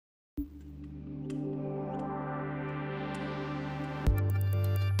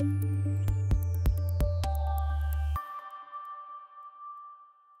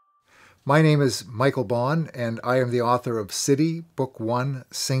My name is Michael Boughn, and I am the author of City, Book 1,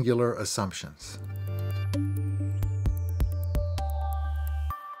 Singular Assumptions.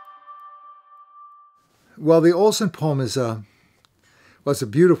 Well, the Olson poem is it's a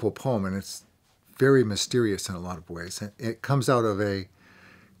beautiful poem, and it's very mysterious in a lot of ways. It comes out of a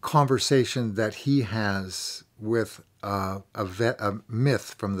conversation that he has with a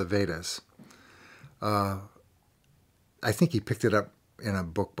myth from the Vedas. I think he picked it up in a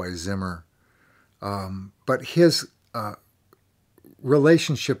book by Zimmer. But his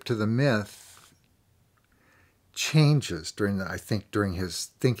relationship to the myth changes during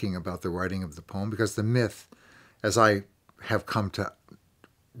his thinking about the writing of the poem, because the myth, as I have come to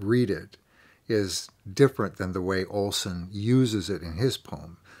read it, is different than the way Olson uses it in his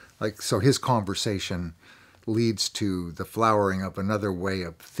poem. So his conversation leads to the flowering of another way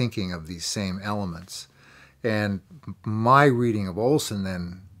of thinking of these same elements. And my reading of Olson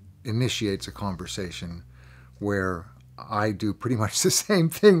then initiates a conversation where I do pretty much the same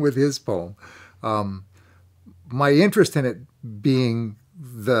thing with his poem. My interest in it being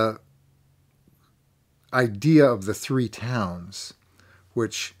the idea of the three towns,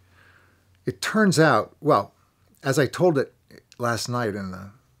 which it turns out, well, as I told it last night in the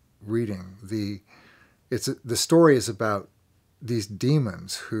reading, the story is about these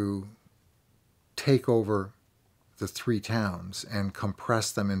demons who take over the three towns and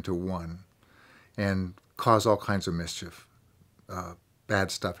compress them into one and cause all kinds of mischief,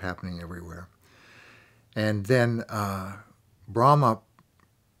 bad stuff happening everywhere. And then Brahma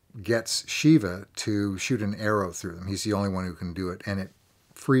gets Shiva to shoot an arrow through them. He's the only one who can do it, and it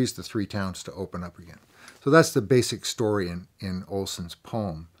frees the three towns to open up again. So that's the basic story in Olson's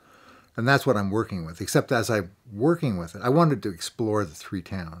poem. And that's what I'm working with, except as I'm working with it, I wanted to explore the three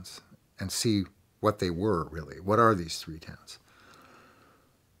towns and see what they were really. What are these three towns?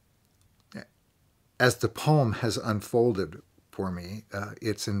 As the poem has unfolded for me,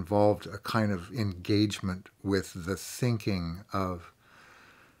 it's involved a kind of engagement with the thinking of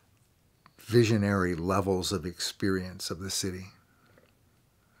visionary levels of experience of the city.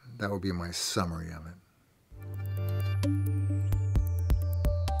 That would be my summary of it.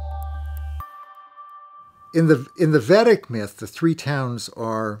 In the Vedic myth, the three towns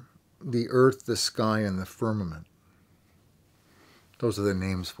are the earth, the sky, and the firmament. Those are the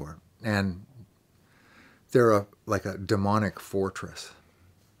names for it. And they're like a demonic fortress.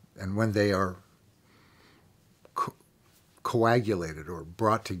 And when they are coagulated or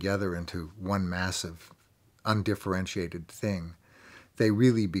brought together into one massive, undifferentiated thing, they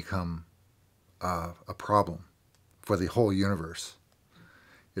really become a problem for the whole universe.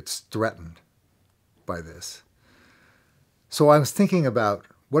 It's threatened by this. So I was thinking about,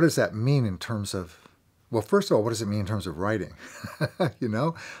 what does that mean in terms of, well, first of all, what does it mean in terms of writing? You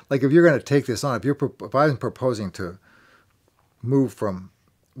know, like if you're going to take this on, if I'm proposing to move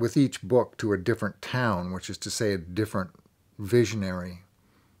with each book to a different town, which is to say a different visionary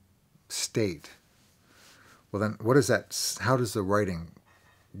state, well then how does the writing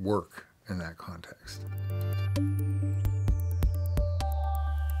work in that context?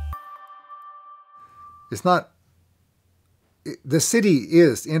 It's not, the city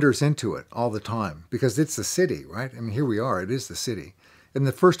enters into it all the time because it's the city, right? I mean, here we are, it is the city. In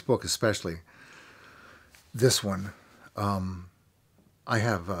the first book especially, this one, I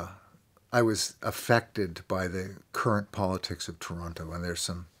was affected by the current politics of Toronto, and there's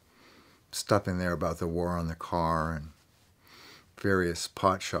some stuff in there about the war on the car and various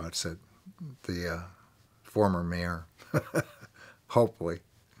pot shots at the former mayor, hopefully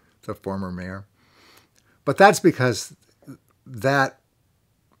the former mayor. But that's because that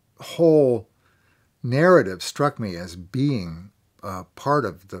whole narrative struck me as being part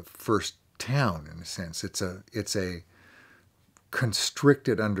of the first town, in a sense. It's a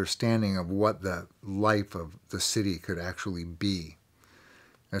constricted understanding of what the life of the city could actually be.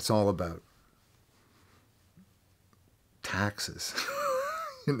 It's all about taxes,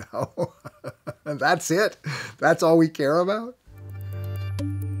 you know. And that's it. That's all we care about.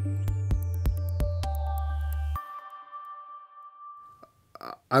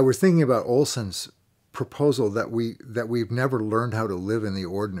 I was thinking about Olson's proposal that we've never learned how to live in the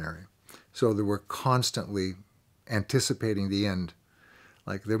ordinary, so that we're constantly anticipating the end.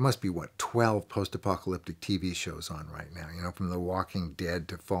 Like there must be 12 post-apocalyptic TV shows on right now, you know, from The Walking Dead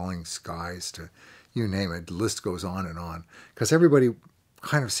to Falling Skies to you name it. The list goes on, because everybody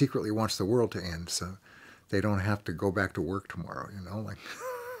kind of secretly wants the world to end, so they don't have to go back to work tomorrow. You know, like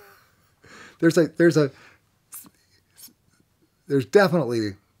there's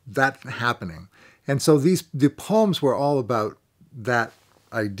definitely that happening. And so the poems were all about that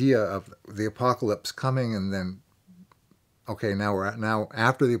idea of the apocalypse coming, and then, okay, now we're now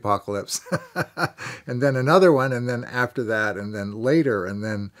after the apocalypse, and then another one, and then after that, and then later, and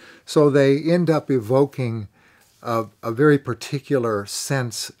then, so they end up evoking a very particular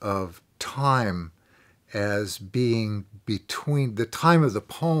sense of time as being between, the time of the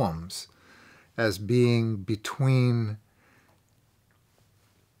poems as being between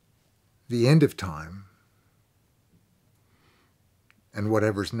the end of time and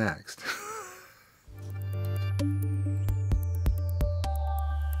whatever's next.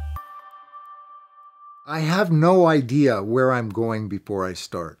 I have no idea where I'm going before I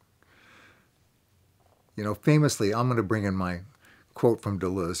start. You know, famously, I'm going to bring in my quote from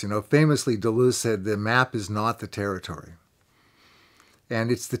Deleuze. You know, famously, Deleuze said, the map is not the territory.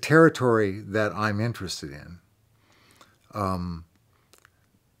 And it's the territory that I'm interested in.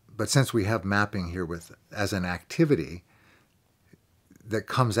 But since we have mapping here as an activity that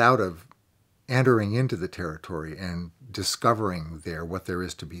comes out of entering into the territory and discovering there what there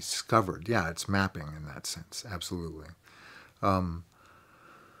is to be discovered, yeah, it's mapping in that sense, absolutely.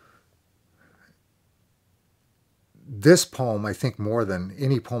 This poem, I think more than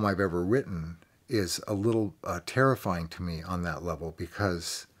any poem I've ever written, is a little terrifying to me on that level,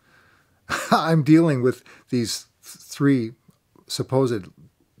 because I'm dealing with these three supposed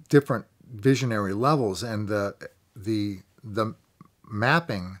different visionary levels, and the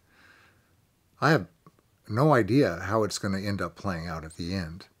mapping, I have no idea how it's going to end up playing out at the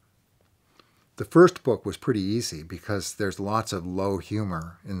end. The first book was pretty easy because there's lots of low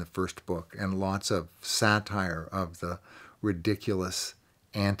humor in the first book and lots of satire of the ridiculous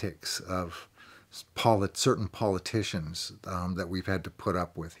antics of certain politicians that we've had to put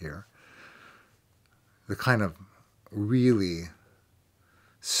up with here. The kind of really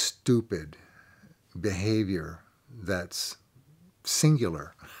stupid behavior that's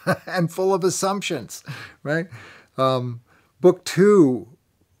singular and full of assumptions, right? Book 2,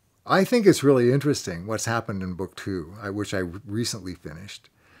 I think it's really interesting what's happened in Book 2, which I recently finished.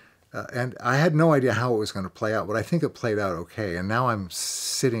 And I had no idea how it was going to play out, but I think it played out okay. And now I'm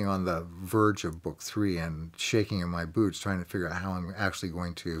sitting on the verge of Book 3 and shaking in my boots, trying to figure out how I'm actually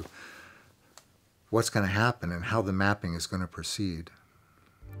going to, what's going to happen and how the mapping is going to proceed.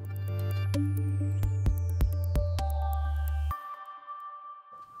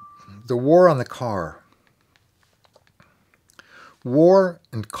 The war on the car. War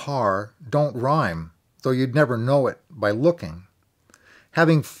and car don't rhyme, though you'd never know it by looking.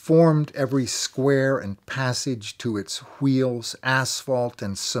 Having formed every square and passage to its wheels, asphalt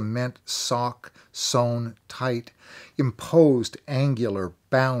and cement sock sewn tight, imposed angular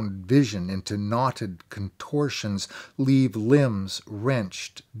bound vision into knotted contortions, leave limbs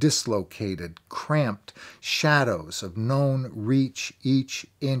wrenched, dislocated, cramped, shadows of known reach each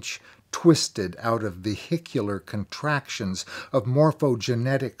inch twisted out of vehicular contractions of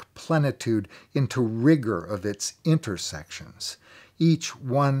morphogenetic plenitude into rigor of its intersections, each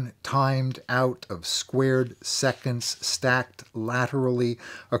one timed out of squared seconds stacked laterally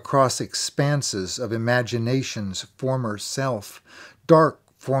across expanses of imagination's former self, dark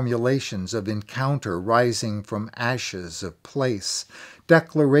formulations of encounter rising from ashes of place,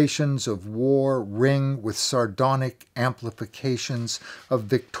 declarations of war ring with sardonic amplifications of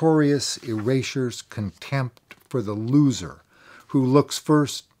victorious erasure's contempt for the loser, who looks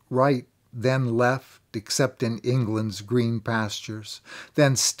first right, then left, except in England's green pastures,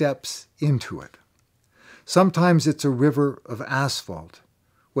 then steps into it. Sometimes it's a river of asphalt.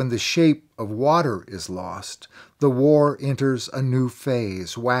 When the shape of water is lost, the war enters a new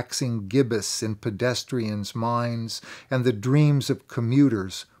phase, waxing gibbous in pedestrians' minds and the dreams of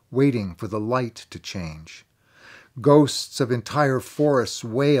commuters waiting for the light to change. Ghosts of entire forests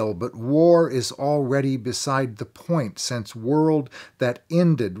wail, but war is already beside the point, since world that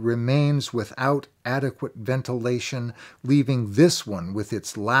ended remains without adequate ventilation, leaving this one with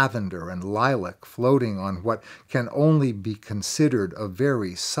its lavender and lilac floating on what can only be considered a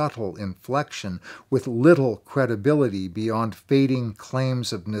very subtle inflection, with little credibility beyond fading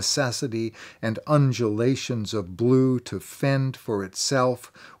claims of necessity and undulations of blue to fend for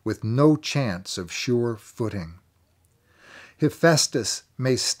itself, with no chance of sure footing. Hephaestus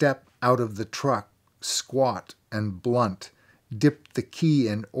may step out of the truck, squat and blunt, dip the key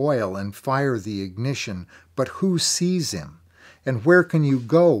in oil and fire the ignition, but who sees him? And where can you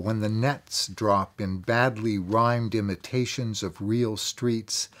go when the nets drop in badly rhymed imitations of real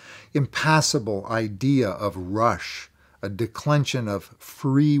streets? Impassable idea of rush, a declension of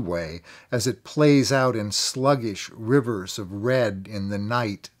freeway as it plays out in sluggish rivers of red in the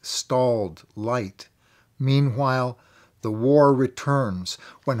night, stalled light. Meanwhile, The war returns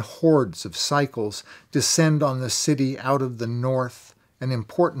when hordes of cycles descend on the city out of the north, an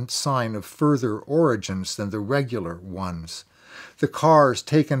important sign of further origins than the regular ones. The cars,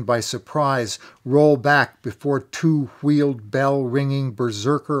 taken by surprise, roll back before two-wheeled bell-ringing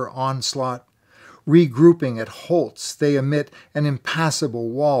berserker onslaught. Regrouping at Holt's, they emit an impassable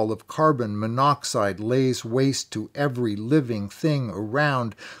wall of carbon monoxide lays waste to every living thing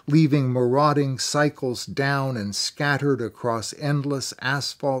around, leaving marauding cycles down and scattered across endless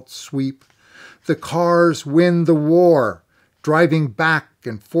asphalt sweep. The cars win the war, driving back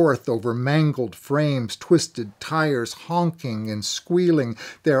and forth over mangled frames, twisted tires, honking and squealing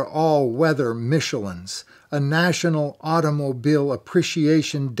their all-weather Michelins. A National Automobile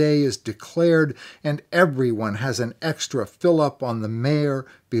Appreciation Day is declared, and everyone has an extra fill-up on the mayor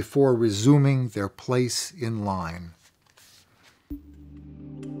before resuming their place in line.